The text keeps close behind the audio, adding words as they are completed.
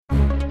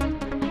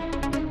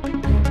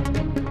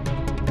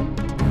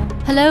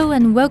Hello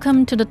and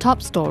welcome to The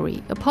Top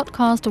Story, a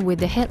podcast with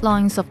the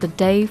headlines of the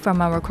day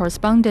from our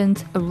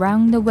correspondents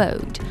around the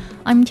world.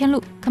 I'm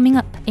Tianlu. Coming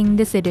up in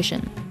this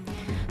edition.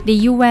 The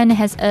UN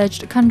has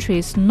urged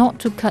countries not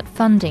to cut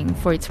funding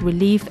for its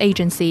relief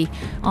agency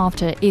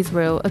after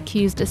Israel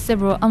accused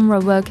several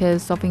UNRWA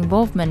workers of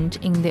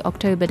involvement in the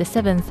October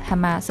 7th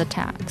Hamas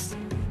attacks.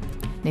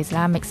 The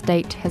Islamic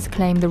State has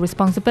claimed the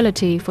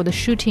responsibility for the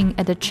shooting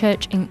at a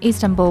church in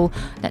Istanbul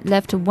that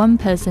left one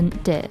person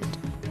dead.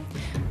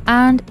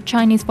 And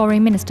Chinese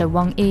Foreign Minister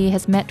Wang Yi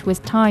has met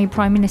with Thai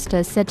Prime Minister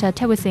Srettha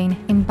Thavisin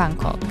in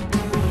Bangkok.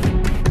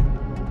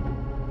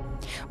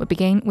 We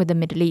begin with the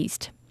Middle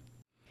East.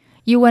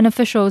 UN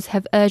officials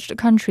have urged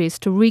countries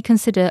to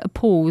reconsider a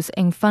pause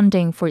in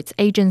funding for its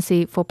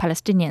agency for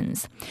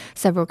Palestinians.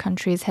 Several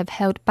countries have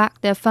held back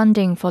their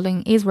funding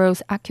following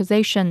Israel's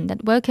accusation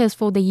that workers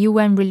for the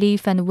UN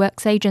Relief and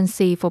Works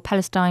Agency for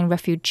Palestine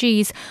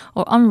Refugees,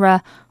 or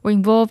UNRWA, were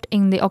involved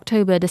in the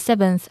October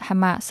 7th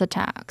Hamas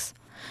attacks.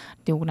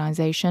 The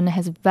organization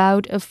has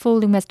vowed a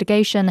full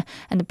investigation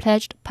and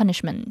pledged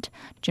punishment.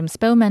 Jim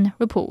Spellman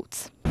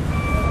reports.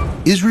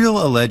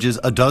 Israel alleges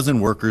a dozen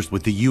workers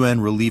with the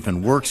UN Relief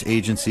and Works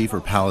Agency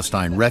for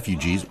Palestine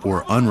Refugees,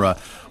 or UNRWA,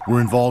 were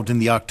involved in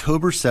the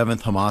October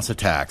 7th Hamas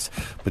attacks,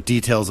 but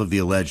details of the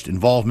alleged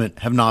involvement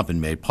have not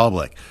been made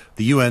public.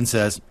 The UN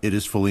says it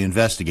is fully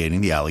investigating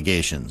the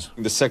allegations.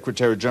 The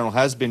Secretary General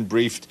has been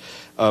briefed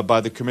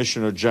by the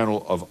Commissioner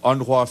General of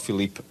UNRWA,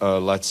 Philippe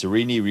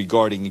Lazzarini,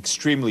 regarding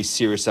extremely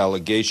serious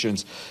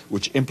allegations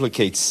which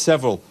implicate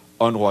several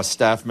UNRWA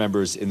staff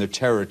members in the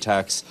terror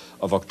attacks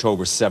of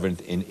October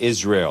 7th in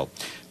Israel.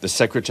 The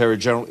Secretary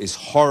General is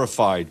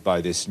horrified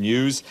by this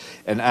news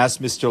and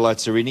asked Mr.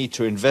 Lazzarini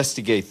to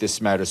investigate this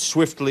matter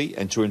swiftly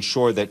and to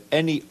ensure that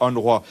any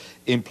UNRWA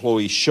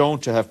employee shown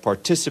to have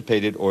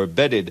participated or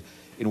abetted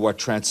in what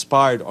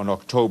transpired on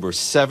October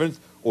 7th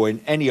or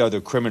in any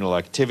other criminal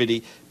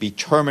activity be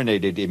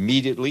terminated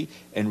immediately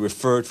and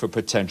referred for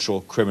potential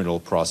criminal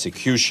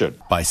prosecution.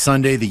 By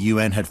Sunday, the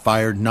UN had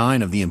fired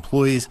 9 of the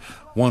employees.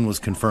 One was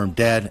confirmed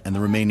dead, and the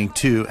remaining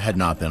 2 had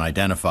not been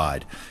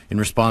identified. In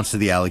response to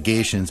the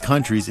allegations,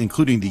 countries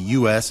including the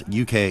US,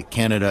 UK,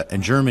 Canada,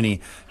 and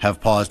Germany have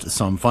paused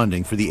some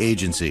funding for the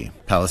agency.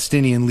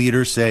 Palestinian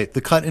leaders say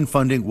the cut in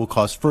funding will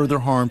cause further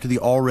harm to the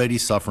already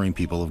suffering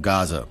people of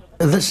Gaza.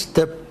 This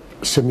step,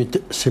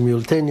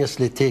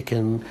 simultaneously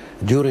taken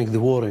during the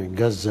war in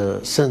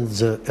Gaza,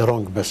 sends a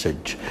wrong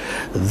message.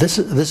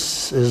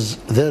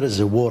 There is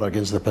a war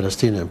against the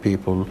Palestinian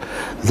people.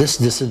 This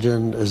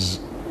decision is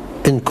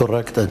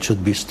incorrect and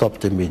should be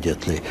stopped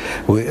immediately.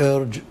 We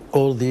urge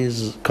all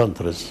these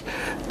countries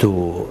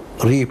to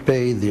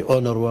repay the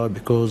UNRWA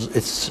because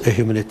it's a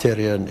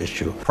humanitarian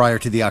issue. Prior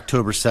to the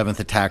October 7th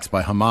attacks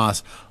by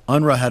Hamas,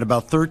 UNRWA had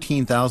about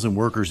 13,000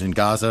 workers in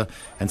Gaza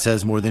and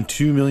says more than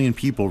 2 million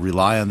people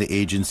rely on the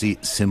agency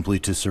simply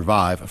to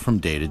survive from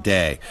day to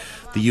day.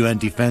 The UN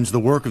defends the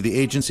work of the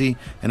agency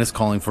and is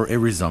calling for a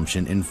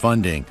resumption in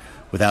funding.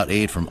 Without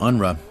aid from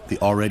UNRWA, the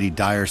already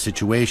dire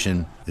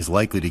situation is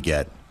likely to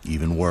get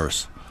even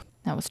worse.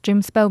 That was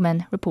Jim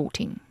Spellman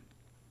reporting.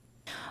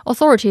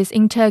 Authorities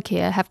in Turkey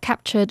have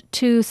captured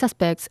 2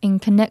 suspects in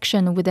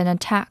connection with an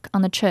attack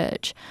on a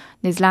church.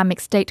 The Islamic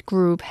State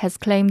group has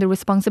claimed the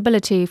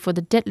responsibility for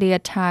the deadly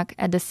attack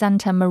at the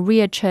Santa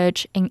Maria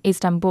Church in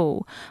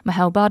Istanbul.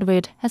 Mahal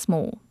Badwid has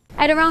more.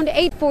 At around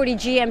 8:40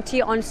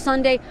 GMT on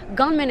Sunday,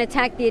 gunmen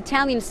attacked the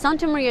Italian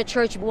Santa Maria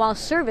Church while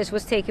service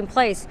was taking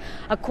place.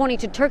 According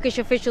to Turkish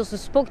officials who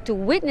spoke to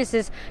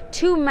witnesses,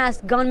 2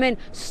 masked gunmen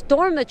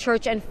stormed the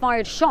church and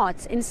fired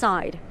shots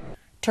inside.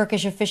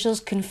 Turkish officials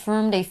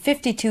confirmed a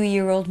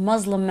 52-year-old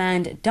Muslim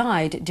man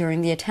died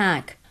during the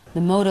attack. The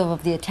motive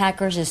of the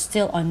attackers is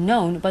still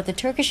unknown, but the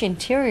Turkish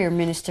Interior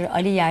Minister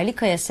Ali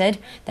Yerlikaya said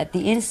that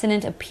the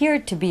incident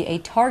appeared to be a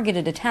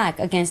targeted attack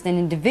against an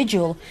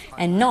individual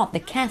and not the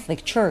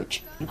Catholic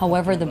Church.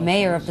 However, the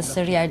mayor of the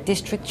Sarıyer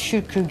district,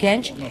 Şükrü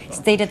Genç,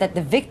 stated that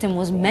the victim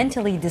was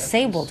mentally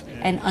disabled,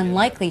 an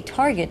unlikely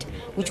target,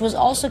 which was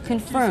also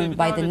confirmed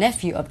by the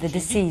nephew of the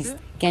deceased.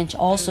 Genç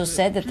also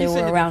said that there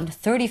were around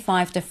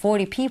 35 to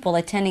 40 people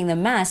attending the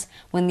mass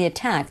when the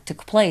attack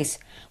took place,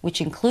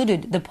 which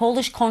included the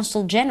Polish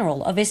Consul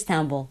General of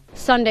Istanbul.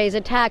 Sunday's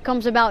attack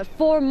comes about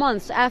 4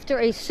 months after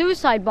a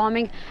suicide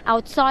bombing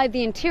outside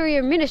the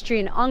Interior Ministry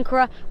in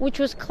Ankara, which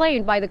was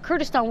claimed by the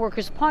Kurdistan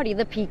Workers' Party,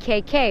 the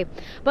PKK.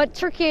 But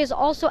Turkey is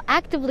also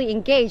actively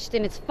engaged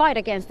in its fight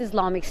against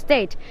Islamic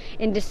State.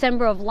 In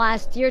December of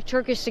last year,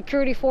 Turkish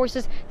security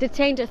forces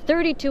detained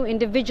 32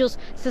 individuals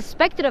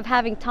suspected of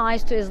having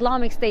ties to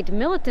Islamic State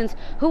militants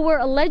who were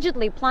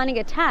allegedly planning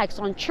attacks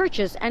on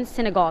churches and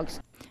synagogues.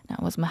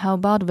 That was Mahal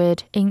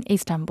Badwid in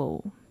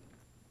Istanbul.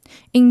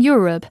 In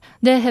Europe,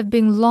 there have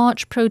been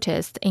large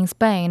protests in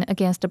Spain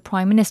against the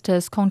Prime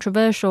Minister's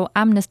controversial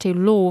amnesty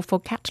law for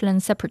Catalan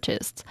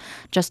separatists.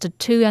 Just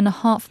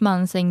 2.5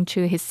 months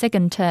into his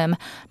second term,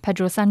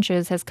 Pedro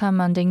Sanchez has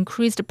come under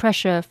increased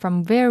pressure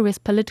from various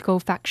political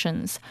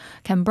factions.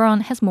 Ken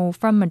Brown has more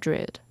from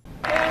Madrid.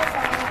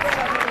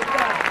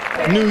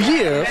 New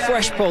Year,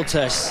 fresh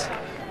protests.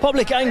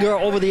 Public anger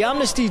over the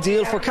amnesty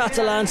deal for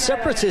Catalan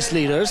separatist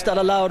leaders that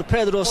allowed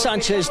Pedro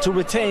Sanchez to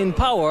retain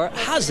power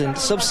hasn't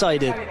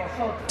subsided.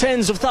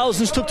 Tens of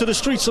thousands took to the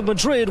streets of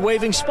Madrid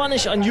waving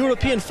Spanish and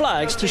European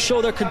flags to show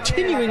their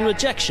continuing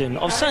rejection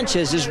of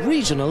Sanchez's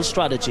regional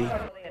strategy.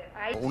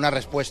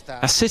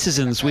 As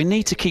citizens, we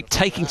need to keep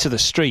taking to the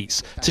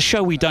streets to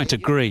show we don't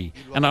agree,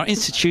 and our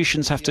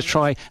institutions have to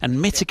try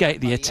and mitigate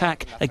the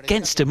attack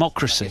against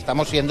democracy.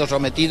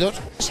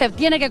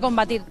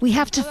 We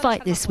have to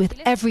fight this with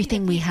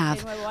everything we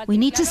have. We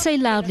need to say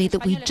loudly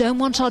that we don't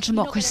want our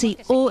democracy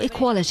or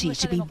equality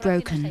to be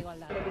broken.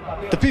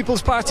 The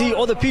People's Party,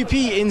 or the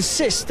PP,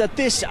 insists that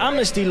this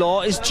amnesty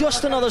law is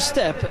just another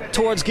step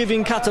towards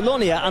giving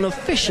Catalonia an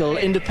official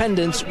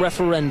independence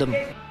referendum.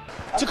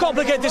 To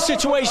complicate the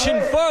situation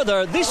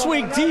further, this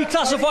week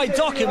declassified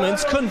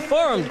documents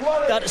confirmed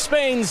that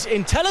Spain's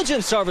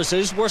intelligence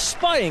services were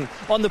spying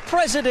on the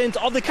president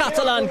of the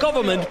Catalan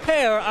government,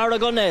 Per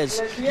Aragonès,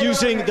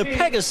 using the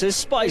Pegasus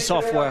spy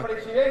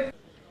software.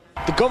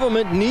 The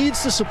government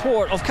needs the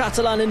support of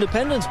Catalan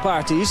independence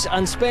parties,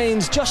 and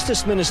Spain's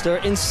Justice Minister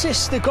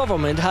insists the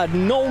government had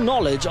no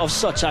knowledge of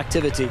such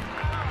activity.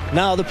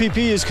 Now the PP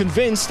is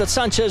convinced that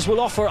Sanchez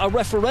will offer a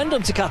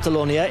referendum to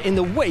Catalonia in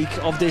the wake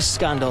of this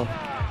scandal.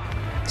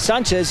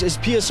 Sanchez's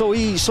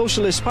PSOE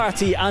Socialist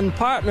Party and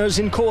partners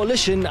in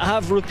coalition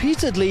have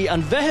repeatedly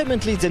and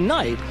vehemently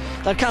denied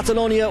that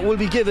Catalonia will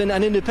be given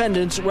an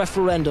independence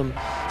referendum,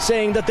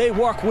 saying that they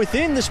work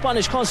within the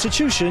Spanish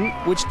constitution,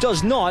 which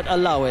does not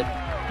allow it.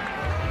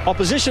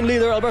 Opposition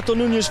leader Alberto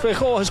Núñez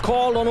Feijóo has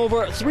called on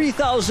over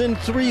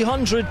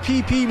 3,300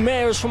 PP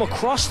mayors from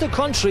across the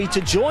country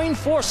to join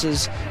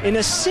forces in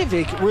a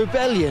civic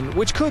rebellion,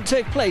 which could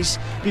take place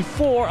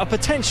before a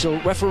potential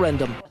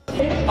referendum.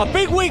 A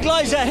big week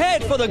lies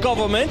ahead for the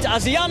government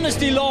as the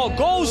amnesty law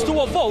goes to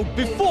a vote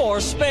before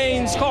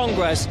Spain's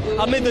Congress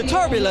amid the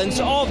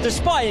turbulence of the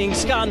spying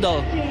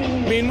scandal.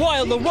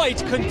 Meanwhile, the right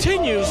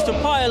continues to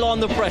pile on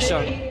the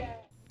pressure.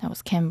 That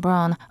was Ken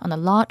Brown on a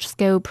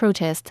large-scale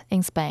protest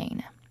in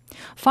Spain.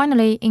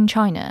 Finally, in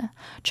China,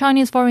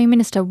 Chinese Foreign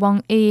Minister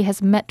Wang Yi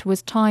has met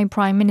with Thai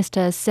Prime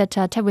Minister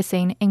Srettha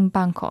Thavisin in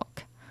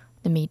Bangkok.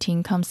 The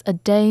meeting comes a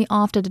day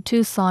after the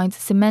two sides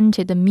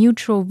cemented a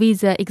mutual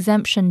visa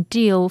exemption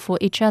deal for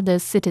each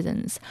other's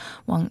citizens.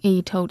 Wang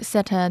Yi told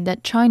Srettha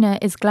that China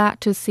is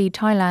glad to see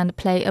Thailand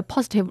play a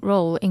positive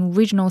role in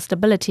regional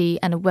stability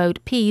and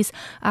world peace,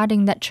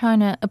 adding that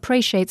China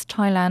appreciates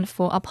Thailand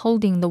for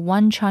upholding the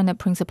One China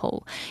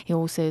principle. He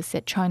also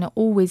said China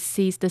always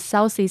sees the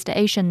Southeast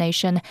Asian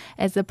nation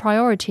as a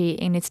priority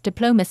in its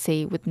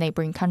diplomacy with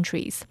neighboring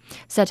countries.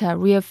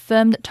 Srettha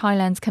reaffirmed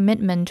Thailand's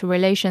commitment to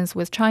relations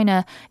with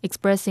China,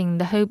 expressing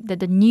the hope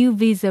that the new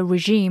visa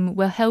regime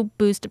will help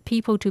boost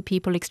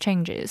people-to-people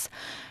exchanges.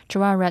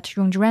 Chawarat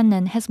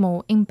Yongdranan has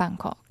more in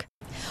Bangkok.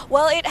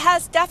 Well, it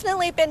has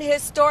definitely been a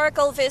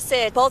historical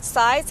visit. Both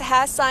sides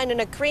have signed an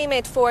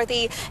agreement for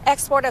the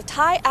export of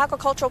Thai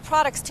agricultural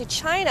products to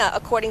China,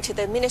 according to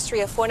the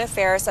Ministry of Foreign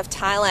Affairs of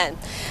Thailand.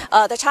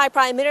 The Thai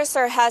Prime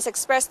Minister has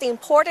expressed the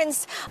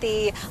importance of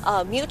the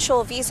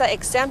mutual visa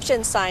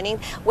exemption signing,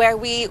 where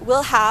we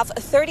will have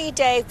a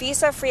 30-day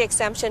visa-free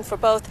exemption for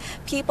both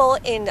people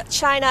in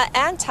China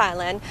and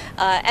Thailand,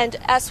 and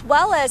as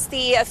well as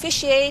the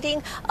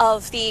officiating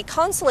of the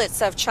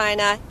consulates of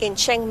China in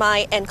Chiang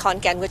Mai and Khon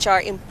Kaen, which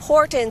are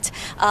important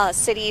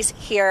cities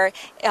here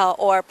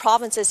or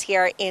provinces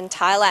here in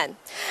Thailand.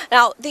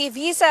 Now, the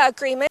visa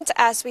agreement,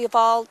 as we've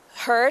all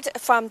heard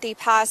from the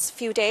past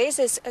few days,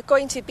 is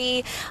going to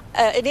be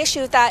an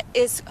issue that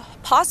is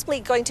possibly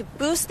going to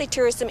boost the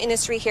tourism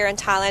industry here in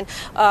Thailand,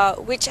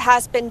 which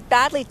has been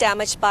badly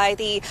damaged by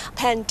the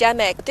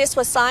pandemic. This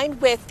was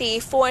signed with the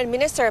Foreign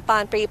Minister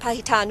Panpri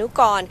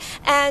Pahitanukorn,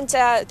 and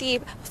the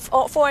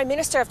Foreign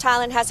Minister of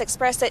Thailand has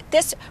expressed that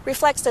this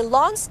reflects the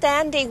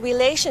long-standing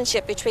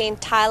relationship between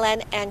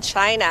Thailand and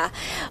China.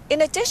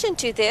 In addition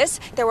to this,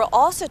 there were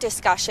also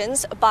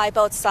discussions by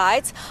both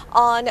sides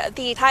on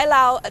the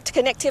Thai-Lao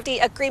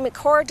Connectivity Agreement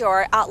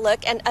Corridor outlook,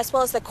 and as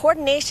well as the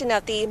coordination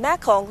of the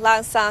Mekong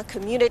Langsang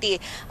community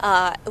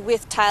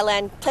with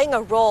Thailand playing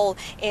a role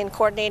in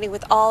coordinating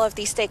with all of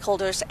these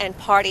stakeholders and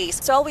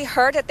parties. So we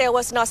heard that there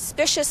was an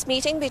auspicious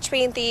meeting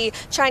between the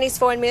Chinese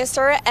Foreign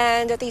Minister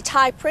and the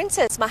Thai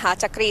Princess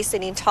Mahachakri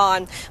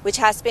Sininthorn, which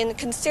has been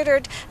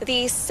considered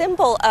the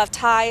symbol of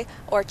Thai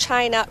or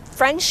China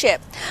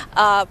friendship.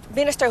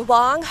 Minister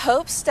Wang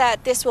hopes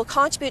that this will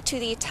contribute to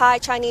the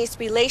Thai-Chinese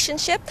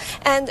relationship,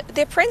 and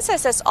the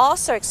princess has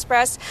also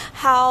expressed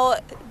how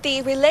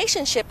the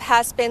relationship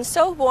has been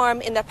so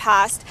warm in the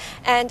past,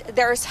 and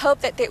there is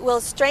hope that it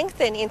will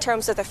strengthen in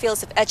terms of the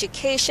fields of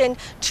education,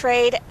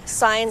 trade,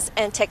 science,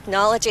 and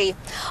technology.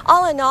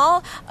 All in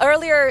all,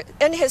 earlier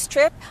in his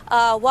trip,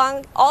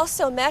 Wang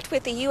also met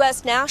with the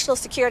U.S. National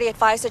Security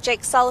Advisor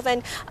Jake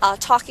Sullivan,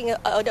 talking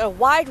on a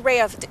wide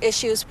array of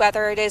issues,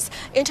 whether it is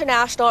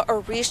international or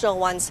regional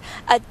ones.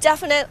 A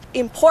definite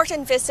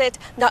important visit,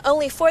 not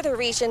only for the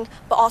region,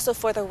 but also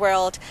for the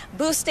world,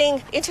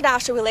 boosting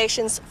international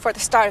relations for the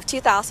start of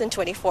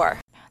 2024.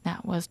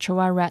 That was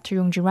Chawarat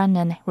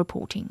Yongdranan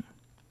reporting.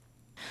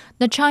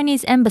 The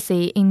Chinese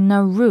embassy in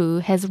Nauru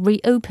has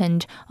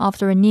reopened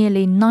after a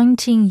nearly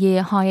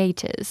 19-year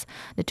hiatus.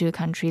 The two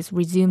countries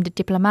resumed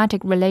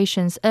diplomatic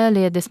relations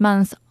earlier this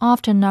month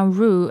after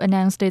Nauru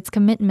announced its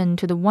commitment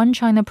to the One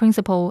China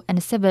principle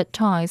and severed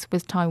ties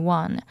with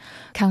Taiwan.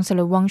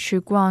 Councillor Wang Yi,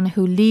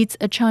 who leads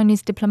a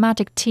Chinese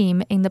diplomatic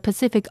team in the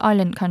Pacific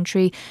Island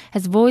country,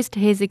 has voiced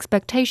his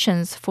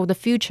expectations for the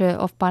future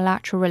of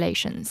bilateral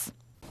relations.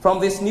 From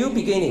this new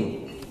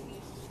beginning,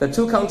 the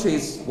two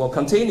countries will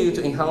continue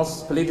to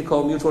enhance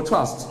political mutual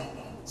trust,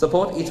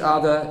 support each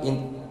other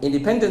in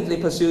independently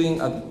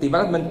pursuing a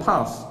development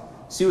path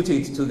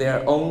suited to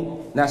their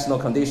own national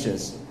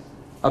conditions,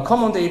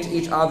 accommodate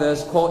each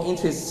other's core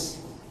interests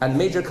and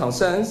major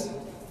concerns,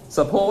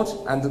 support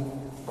and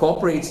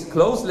cooperate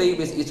closely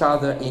with each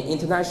other in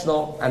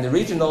international and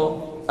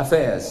regional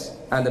affairs,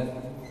 and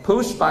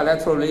push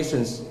bilateral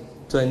relations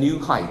to a new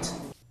height.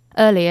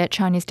 Earlier,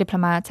 Chinese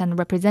diplomats and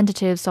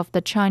representatives of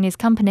the Chinese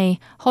company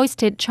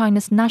hoisted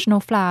China's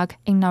national flag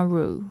in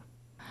Nauru.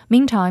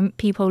 Meantime,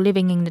 people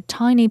living in the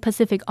tiny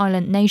Pacific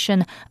Island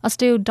nation are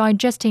still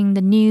digesting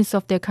the news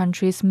of their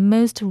country's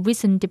most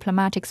recent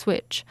diplomatic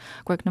switch.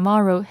 Greg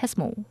Navarro has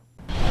more.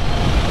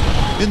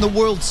 In the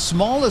world's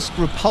smallest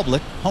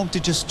republic, home to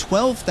just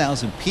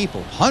 12,000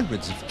 people,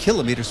 hundreds of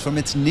kilometers from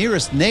its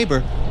nearest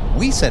neighbor,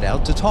 we set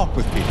out to talk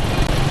with people,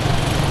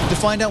 to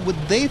find out what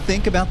they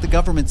think about the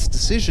government's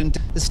decision to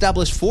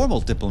establish formal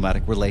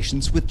diplomatic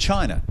relations with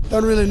China.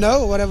 Don't really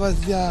know. Whatever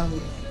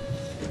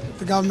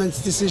the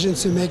government's decision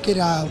to make it,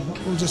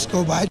 we'll just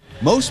go by.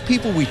 Most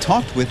people we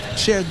talked with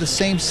shared the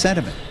same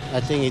sentiment. I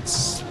think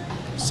it's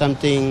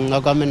something, our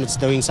government is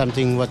doing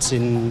something what's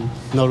in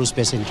Nauru's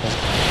best interest.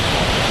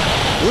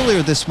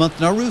 Earlier this month,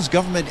 Nauru's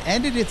government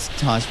ended its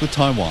ties with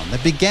Taiwan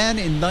that began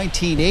in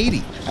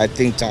 1980. I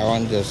think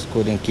Taiwan just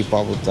couldn't keep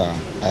up with the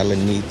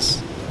island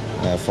needs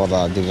for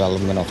the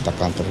development of the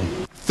country.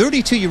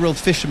 32-year-old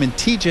fisherman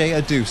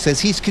TJ Adu says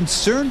he's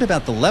concerned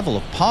about the level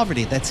of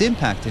poverty that's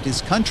impacted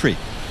his country,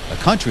 a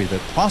country that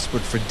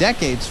prospered for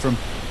decades from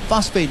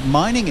phosphate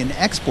mining and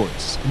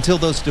exports until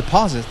those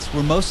deposits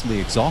were mostly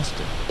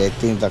exhausted. I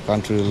think the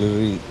country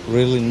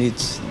really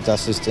needs the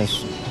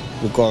assistance,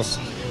 because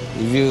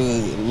if you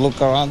look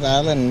around the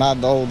island,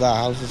 not all the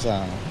houses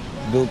are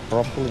built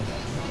properly.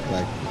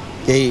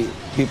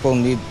 People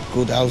need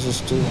good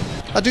houses too.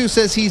 Adu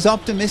says he's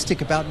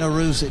optimistic about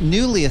Nauru's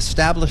newly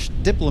established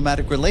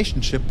diplomatic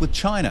relationship with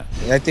China.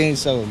 I think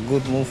it's a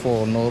good move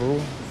for Nauru.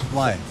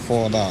 Why?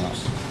 For the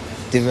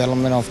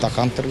development of the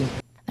country.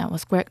 That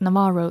was Greg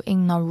Navarro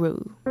in Nauru.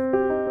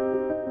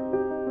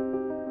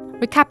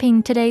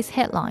 Recapping today's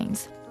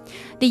headlines.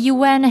 The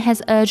UN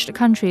has urged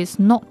countries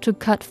not to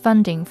cut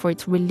funding for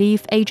its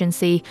relief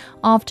agency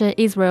after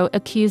Israel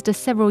accused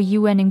several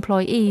UN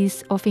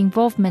employees of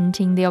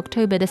involvement in the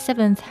October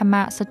 7th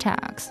Hamas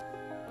attacks.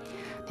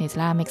 The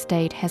Islamic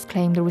State has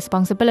claimed the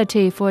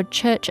responsibility for a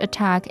church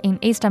attack in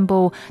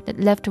Istanbul that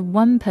left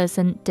one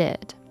person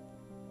dead.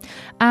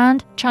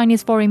 And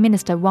Chinese Foreign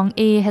Minister Wang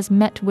Yi has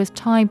met with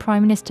Thai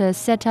Prime Minister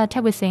Srettha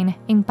Thavisin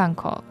in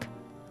Bangkok.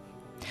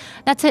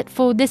 That's it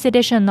for this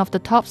edition of The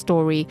Top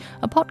Story,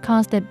 a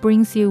podcast that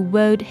brings you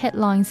world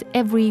headlines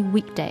every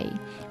weekday.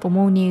 For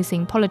more news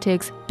in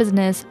politics,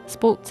 business,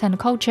 sports and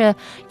culture,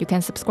 you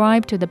can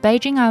subscribe to the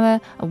Beijing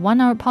Hour, a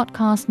one-hour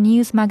podcast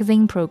news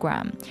magazine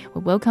program.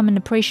 We welcome and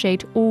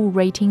appreciate all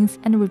ratings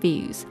and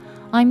reviews.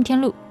 I'm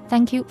Tianlu.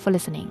 Thank you for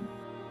listening.